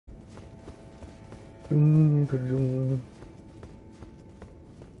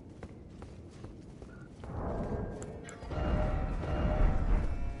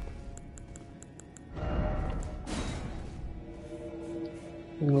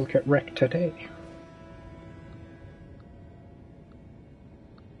We'll get wrecked today.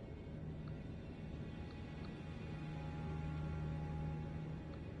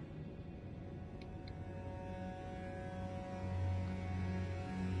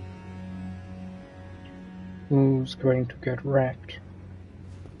 Who's going to get wrecked?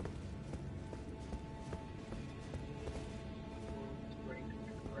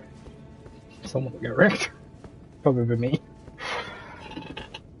 Someone will get wrecked. Probably me.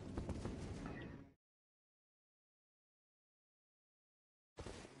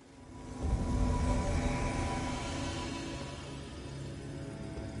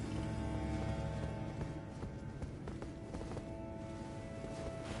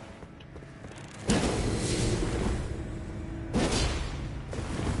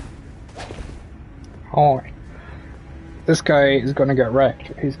 Hi. This guy is gonna get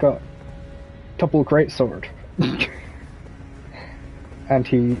wrecked. He's got double greatsword. And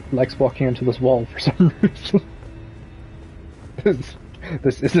he likes walking into this wall for some reason.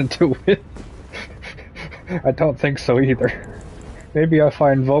 This isn't to win. I don't think so either. Maybe if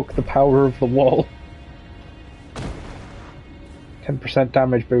I invoke the power of the wall. 10%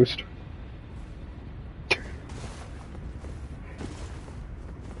 damage boost.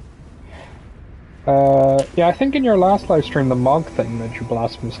 Yeah, I think in your last live stream the Mog thing made you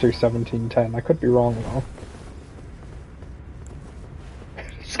blasphemous do 1710. I could be wrong though.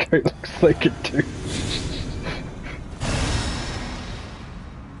 This guy looks like it too.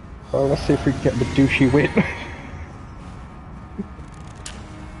 Well, let's see if we can get the douchey win.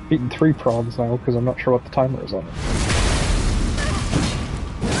 Eating 3 prawns now because I'm not sure what the timer is on it.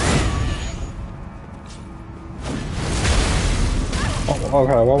 Oh,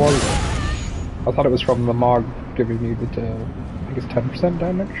 okay, what was it? I thought it was from the Mog giving you the, I think it's 10%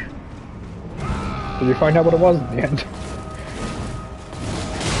 damage? Did you find out what it was in the end?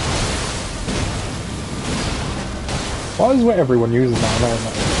 What is what everyone uses now? I don't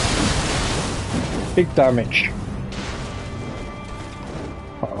know. Big damage.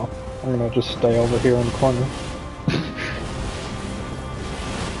 Uh-oh. I'm gonna just stay over here in the corner.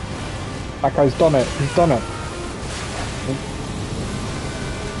 That guy's done it. He's done it.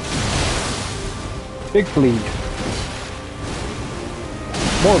 Big bleed.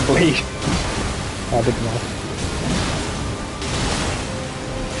 More bleed. I didn't know.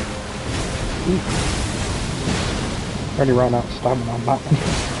 Already ran out of stamina on that one.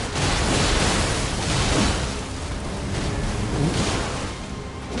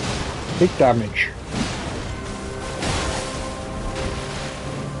 Big damage.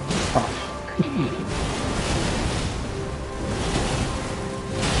 Oh.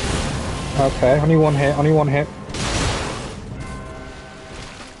 Okay, only one hit, only one hit.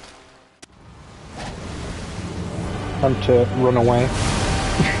 Time to run away.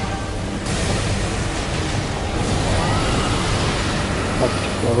 That's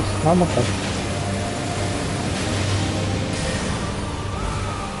too close. I'm okay.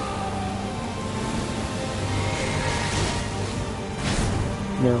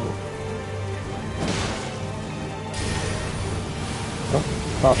 No. Oh,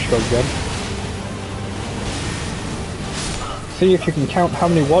 gosh, go again. See if you can count how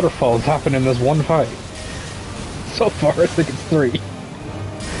many waterfalls happen in this one fight. So far, I think it's 3.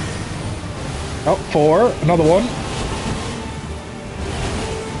 Oh, 4. Another one.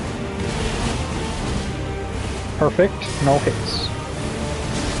 Perfect. No hits.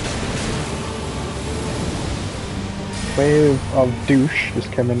 Wave of douche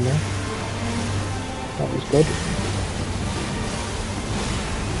just came in there. That was good.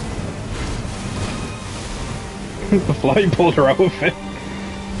 The fly pulled her out of it.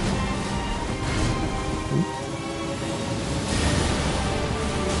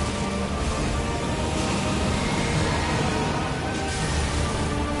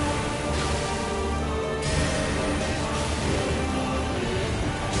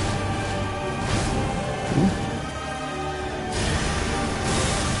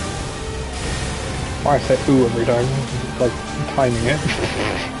 I say ooh every time, like timing it.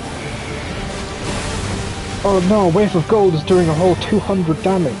 Oh no, Wave of Gold is doing a whole 200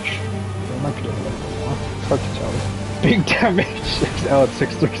 damage. It might be doing a little bit more. It's hard to tell. Big damage! Oh, it's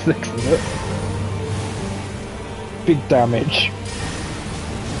 636, is it? Big damage.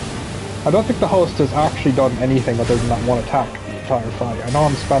 I don't think the host has actually done anything other than that one attack the entire fight. I know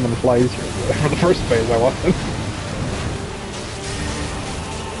I'm spamming flies here, but for the first phase I wasn't.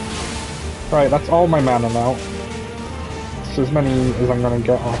 Right, that's all my mana now. It's as many as I'm gonna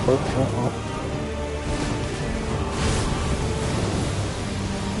get off her.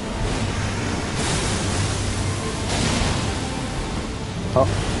 Oh.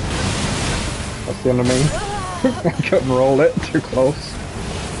 That's the enemy. I couldn't roll it, too close.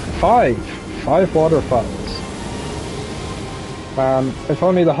 Five waterfalls. Man, if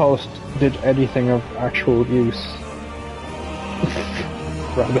only the host did anything of actual use.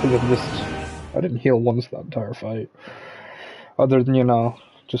 Rather than just... I didn't heal once that entire fight. Other than, you know,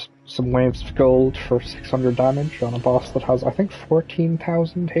 just some waves of gold for 600 damage on a boss that has, I think,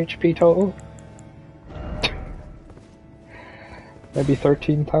 14,000 HP total. Maybe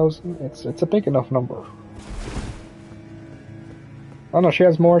 13,000? It's a big enough number. Oh no, she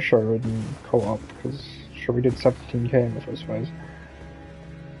has more sure in co-op, because sure we did 17k in the first phase.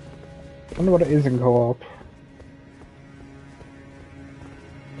 I wonder what it is in co-op.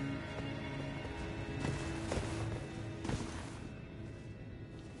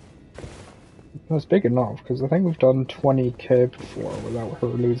 That's big enough, because I think we've done 20k before without her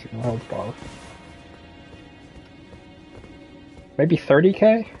losing her health bar. Maybe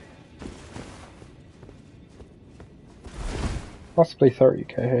 30k? Possibly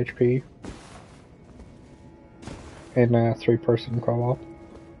 30k HP. In a 3-person co-op.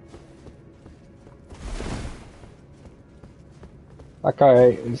 That guy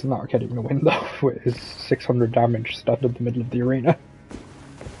is not getting the win though, with his 600 damage stunned in the middle of the arena.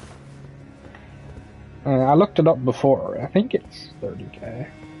 I looked it up before. I think it's 30k,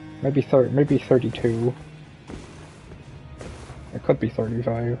 maybe 32. It could be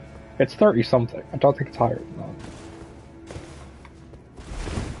 35. It's 30 something. I don't think it's higher than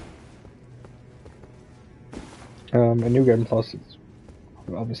that. In New Game Plus, it's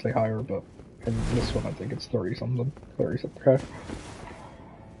obviously higher, but in this one, I think it's 30 something. 30 something. Okay.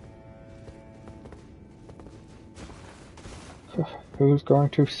 Who's going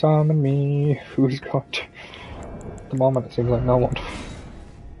to summon me? Who's going to... At the moment, it seems like no one.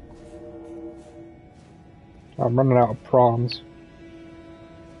 I'm running out of prawns.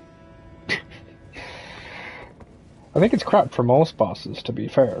 I think it's crap for most bosses, to be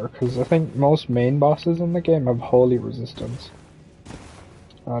fair, because I think most main bosses in the game have holy resistance.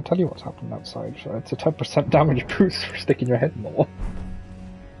 I'll tell you what's happening outside. It's a 10% damage boost for sticking your head in the wall.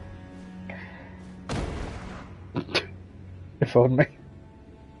 If only.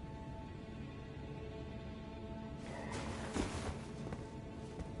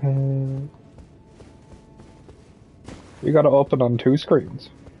 You gotta open on 2 screens.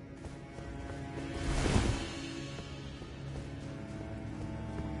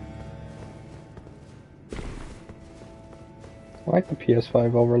 I like the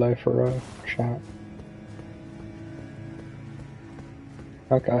PS5 overlay for chat.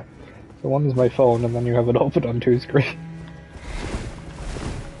 Okay. So one is my phone and then you have it open on 2 screens.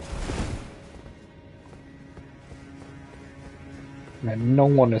 Man, no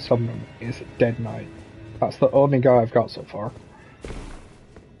one is summoning me. It's a dead night. That's the only guy I've got so far.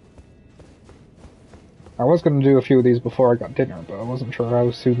 I was going to do a few of these before I got dinner, but I wasn't sure how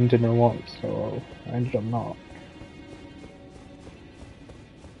soon dinner was, so I ended up not.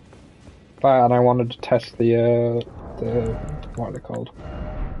 And I wanted to test the what are they called?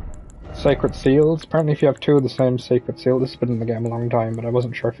 Sacred Seals. Apparently if you have 2 of the same Sacred Seal, this has been in the game a long time, but I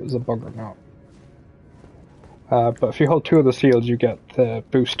wasn't sure if it was a bug or not. But if you hold 2 of the seals, you get the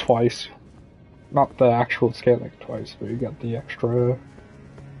boost twice. Not the actual scaling twice, but you get the extra,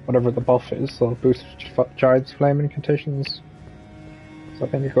 whatever the buff is, so boost Giant's Flame incantations. So I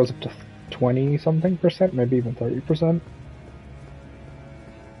think it goes up to 20-something%, maybe even 30%.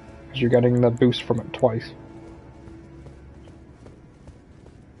 Because you're getting the boost from it twice.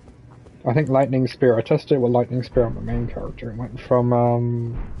 I think Lightning Spear, I tested it with Lightning Spear on my main character. It went from,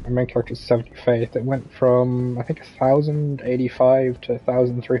 my main character's 70 faith, it went from, I think 1,085 to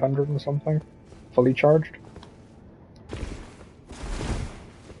 1,300 and something, fully charged.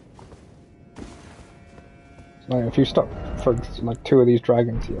 So if you stuck for like 2 of these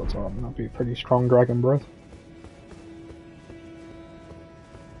Dragon Seals on, that'd be a pretty strong Dragon Breath.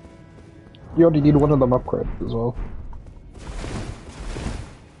 You only need one of them upgraded as well.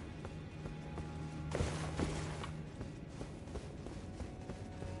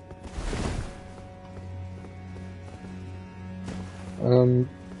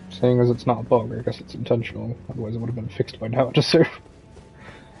 Seeing as it's not a bug, I guess it's intentional, otherwise it would have been fixed by now, I'd assume.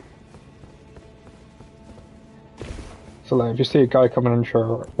 So like, if you see a guy coming into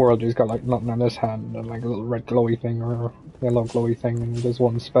your world, he's got like nothing in his hand, and like a little red glowy thing, or a yellow glowy thing, and he does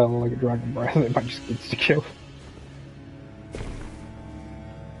one spell, like a Dragon Breath, it might just insta-kill.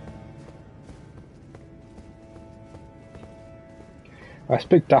 That's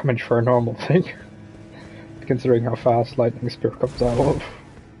big damage for a normal thing, considering how fast Lightning Spear comes out of.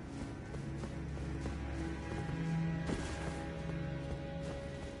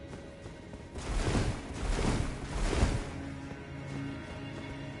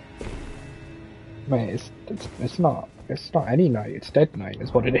 Mate, it's not any knight, it's Dead Knight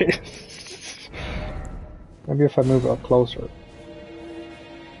is what it is. Maybe if I move it up closer.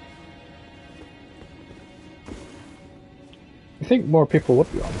 I think more people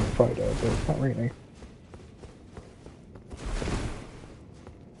would be on Friday, but not really.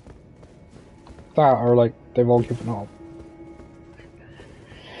 That or like they've all given up.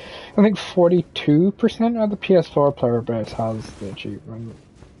 I think 42% of the PS4 player base has the achievement.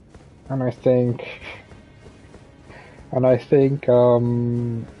 And I think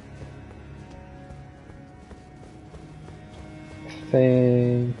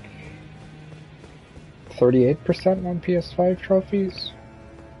 38% on PS5 trophies.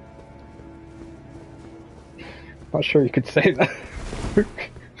 Not sure you could say that.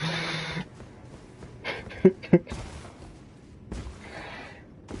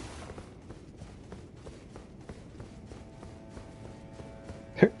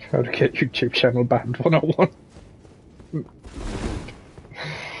 How to get YouTube channel banned 101.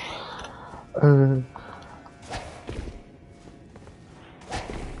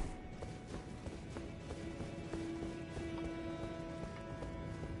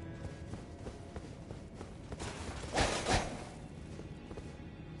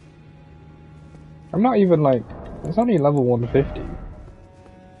 I'm not even like, it's only level 150. I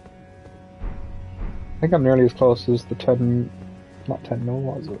think I'm nearly as close as the 10, not 10 mil,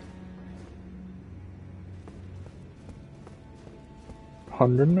 what was it?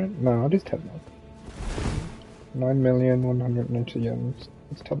 100 mil? No, it is 10 mil. 9,190 yens.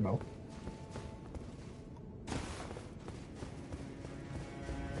 It's 10 mil.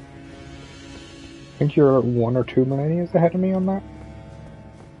 I think you're 1 or 2 Malenias ahead of me on that.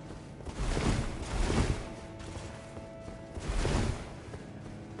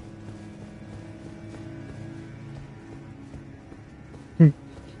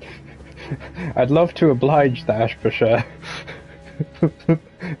 I'd love to oblige that, but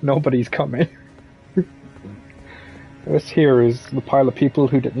nobody's coming. This here is the pile of people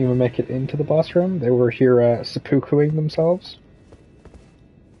who didn't even make it into the boss room. They were here seppukuing themselves.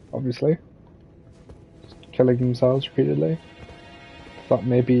 Obviously. Just killing themselves repeatedly. Thought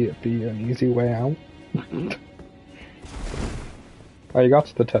maybe it'd be an easy way out. Oh, you got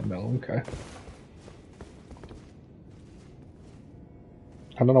to the 10 mil, okay.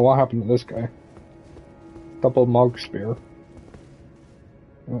 I don't know what happened to this guy. Double Mog Spear.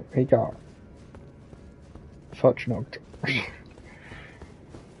 He got fudge knocked. I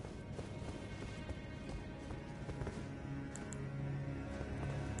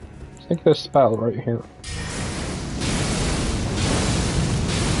think this spell right here.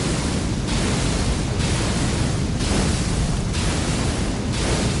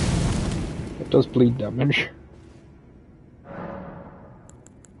 It does bleed damage.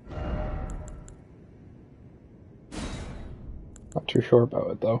 Not too sure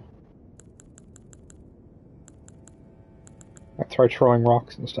about it though. I tried throwing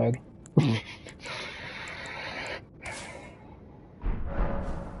rocks instead.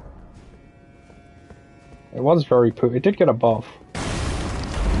 It was very poo. It did get a buff.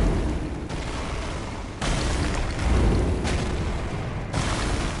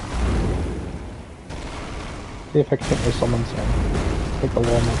 See if I can hit my summon soon. I think the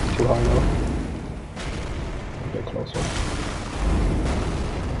wall might be too high though. A bit closer.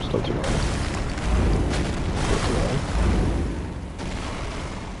 Still too high. Still too high.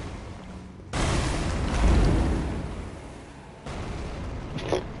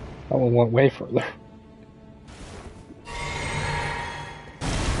 That one went way further.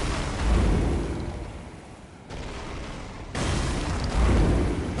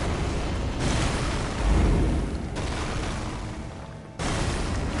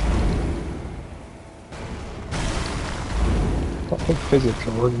 I don't think physics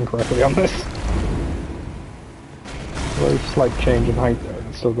are working correctly on this. Very slight change in height there, and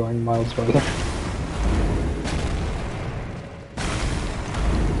it's still going miles further.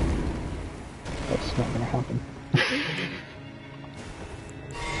 That's not gonna happen.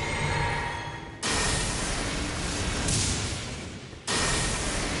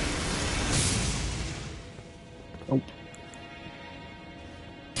 Nope.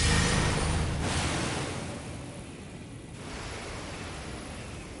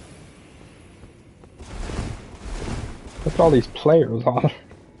 Look at all these players on it.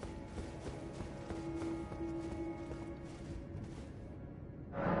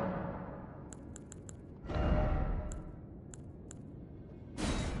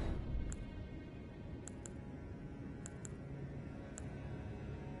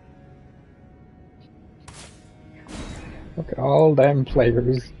 Look at all them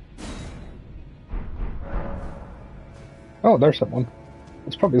players. Oh, there's someone.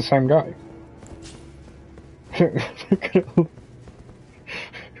 It's probably the same guy.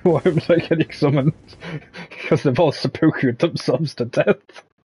 Why was I getting summoned? Because they've all seppuku'd themselves to death.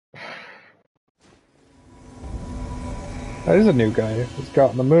 That is a new guy. He's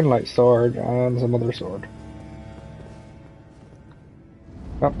got the Moonlight Sword and some other sword.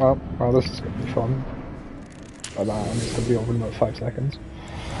 Oh, well, this is going to be fun. But it's going to be over in about 5 seconds.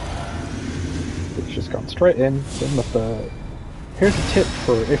 It's just gone straight in. Didn't have to... Here's a tip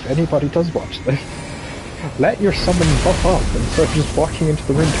for if anybody does watch this. Let your summon buff up instead of just walking into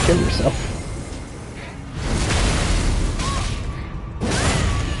the room to kill yourself.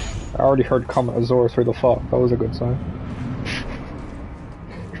 I already heard Comet Azor through the fog. That was a good sign.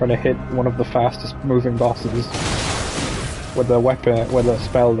 Trying to hit one of the fastest moving bosses with a weapon, with a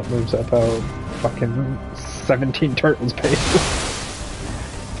spell that moves at about fucking 17 turtles pace.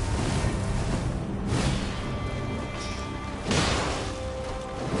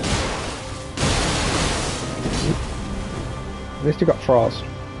 At least he got Frost.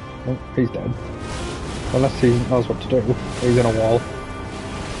 Oh, he's dead. Unless he knows what to do. He's in a wall.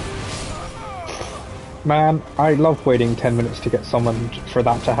 Man, I love waiting 10 minutes to get summoned for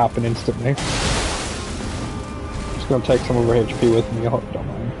that to happen instantly. I'm just gonna take some of her HP with me, I hope you don't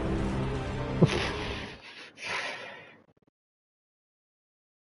mind.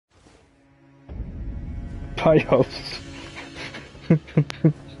 Bye, host.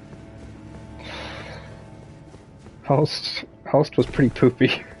 Host was pretty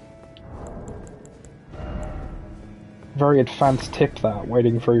poopy. Very advanced tip that,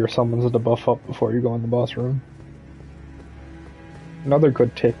 waiting for your summons to buff up before you go in the boss room. Another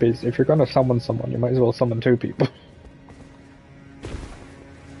good tip is, if you're gonna summon someone, you might as well summon 2 people.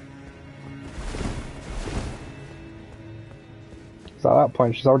 So at that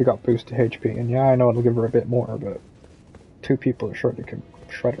point, she's already got boosted HP, and yeah, I know it'll give her a bit more, but 2 people surely can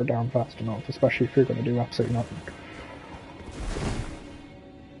shred her down fast enough, especially if you're gonna do absolutely nothing.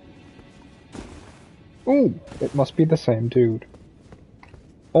 Ooh, it must be the same dude.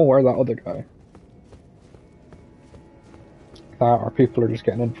 Oh, or that other guy. That, or people are just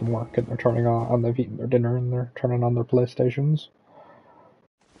getting in from work and they're turning on, and they've eaten their dinner and they're turning on their PlayStations.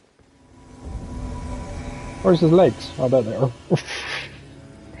 Where's his legs? Oh, there they are.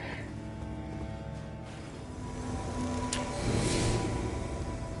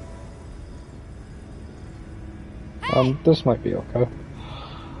 This might be okay.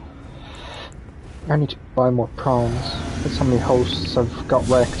 I need to buy more prawns. That's how many hosts I've got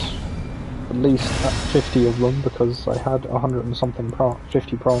wrecked. At least 50 of them, because I had 100 and something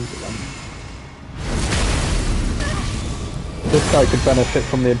 50 prawns of them. This guy could benefit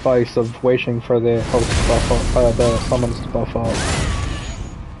from the advice of waiting for the host to buff up, the summons to buff up.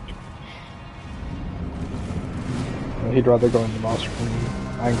 He'd rather go in the boss room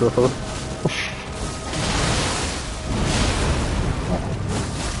and anger her.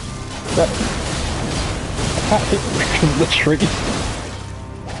 I can't hit the tree.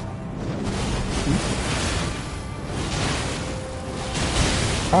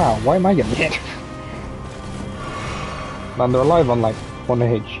 Ah, why am I getting hit? Man, they're alive on like 1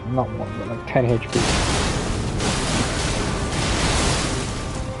 H, not 1, but like 10 HP.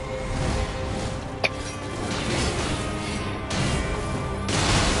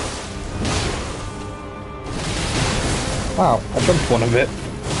 Wow, I jumped one of it.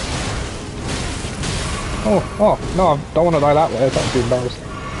 Oh, no, I don't want to die that way, that would be embarrassing.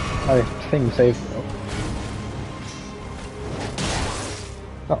 My thing saved though.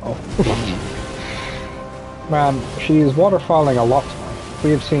 Uh-oh. Man, she is waterfalling a lot tonight.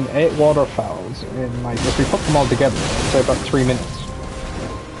 We have seen 8 waterfalls in, like, if we put them all together, I'd say about 3 minutes.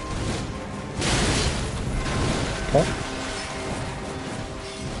 Okay.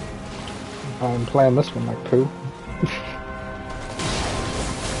 I'm playing this one like poo.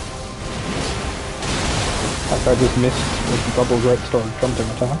 That guy just missed with the double great sword jumping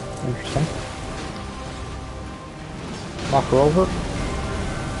attack. Interesting. Knock her over.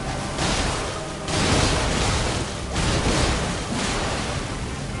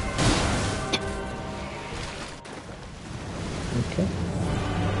 Okay.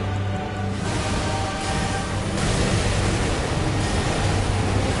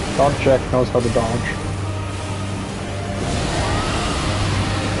 Dodge check knows how to dodge.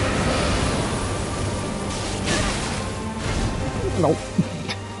 Nope.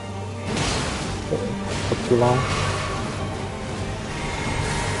 Took too long.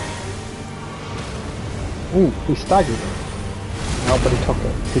 Ooh, he staggered it. No, but he took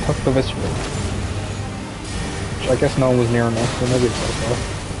it. He took the visceral. I guess no one was near enough, so maybe it's okay.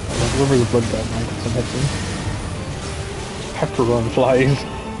 Whoever's blood bed might get some hits in. Pepper run flies.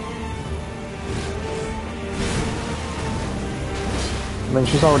 I mean,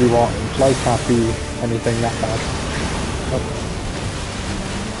 she's already walking. Flies can't be anything that bad. Okay.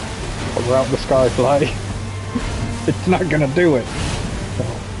 But we're out in the sky, fly. It's not gonna do it. So.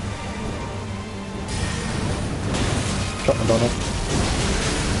 Shouldn't have done it.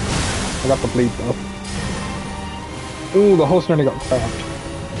 I got the bleed though. Ooh, the host nearly got cracked.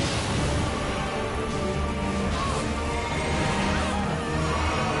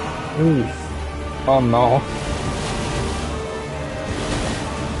 Ooh. Oh no.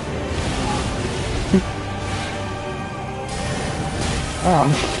 Ah.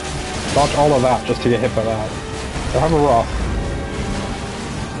 Dodge all of that just to get hit by that. I have a rock.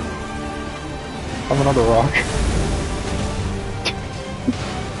 I have another rock.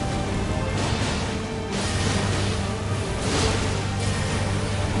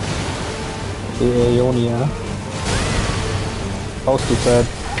 Malenia. Posty said.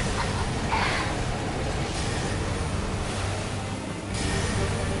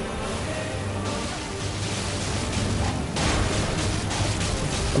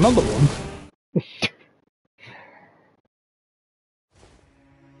 Another one.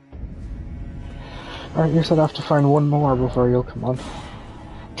 Alright, you said I have to find one more before you'll come on.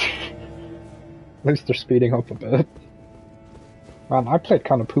 At least they're speeding up a bit. Man, I played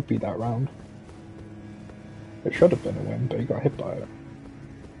kind of poopy that round. It should have been a win, but he got hit by it.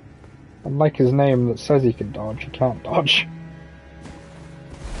 Unlike his name that says he can dodge, he can't dodge.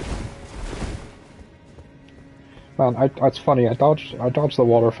 Man, it's funny, I dodged the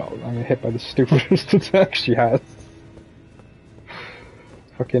waterfowl and I got hit by the stupidest attack she has.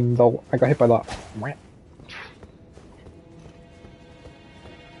 Fucking though, I got hit by that.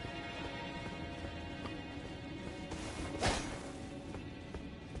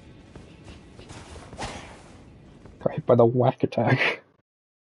 Got hit by the whack attack.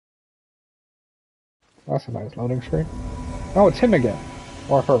 That's a nice loading screen. Oh, it's him again.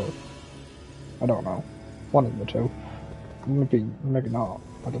 Or her. I don't know. One of the two. Maybe not.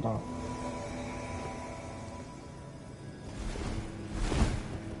 I don't know.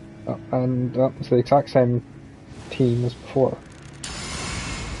 Oh, and it's the exact same team as before.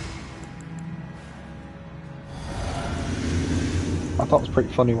 I thought it was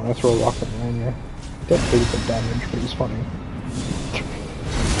pretty funny when I threw a rock at Malenia. It did pretty good damage, but it was funny.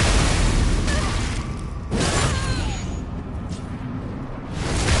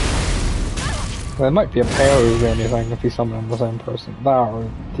 There might be a pair or anything if he's summoning the same person. That or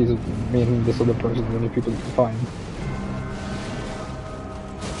these are me and this other person, the only people you can find.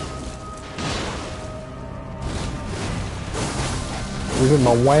 He's in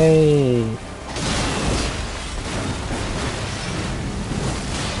the way.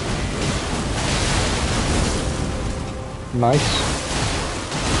 Nice.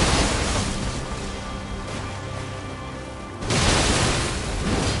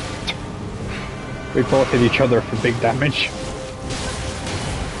 We both hit each other for big damage.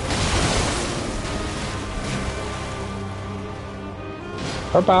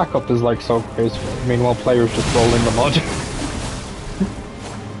 Our backup is like so graceful. Meanwhile, players just roll in the mud.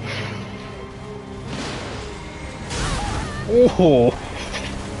 Oh!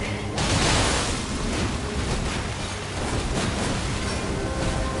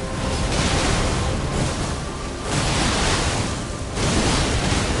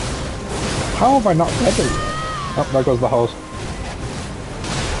 How have I not read it yet? Oh, there goes the host.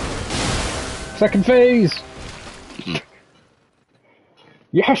 Second phase!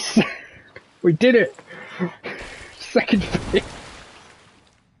 Yes! We did it! Second phase!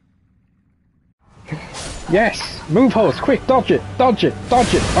 Yes! Move, host! Quick! Dodge it! Dodge it!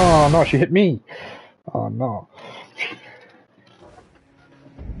 Dodge it! Oh no, she hit me! Oh no.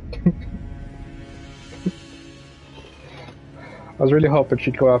 I was really hoping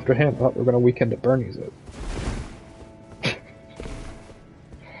she'd go after him. I thought we were going to weekend at Bernie's it.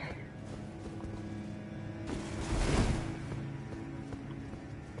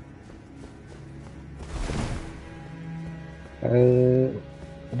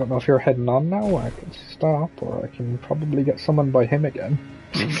 I don't know if you're heading on now, I can stop, or I can probably get summoned by him again.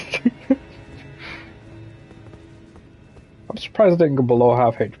 I'm surprised I didn't go below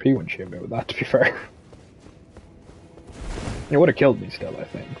half HP when she hit me with that, to be fair. It would have killed me still, I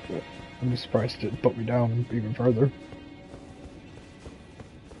think, but I'm just surprised it didn't put me down even further.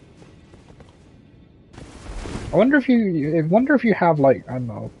 I wonder if you have, like, I don't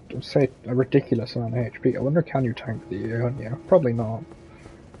know, say a ridiculous amount of HP. I wonder, can you tank the Malenia? Probably not.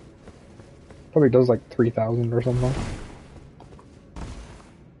 Probably does like 3,000 or something.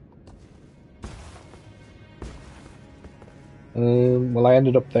 Well, I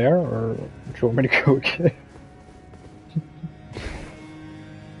ended up there, or do you want me to go again?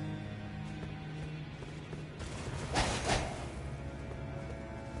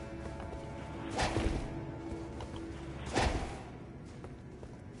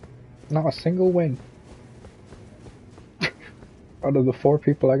 Not a single win. Out of the 4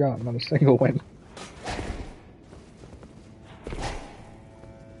 people I got, not a single win.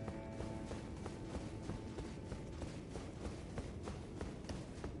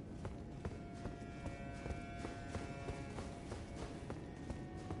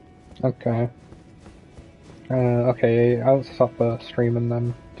 Okay. Okay, I'll stop streaming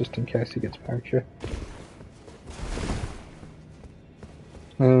then, just in case he gets back to you.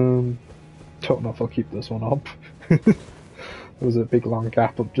 Don't know if I'll keep this one up. There was a big long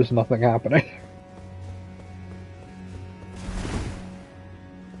gap of just nothing happening.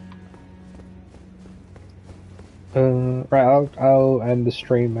 Right, I'll end the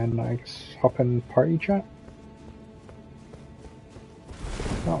stream and I guess hop in party chat.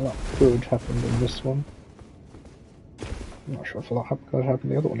 Not a lot good happened in this one. I'm not sure if a lot good happened in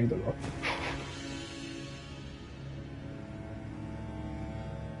the other one either though.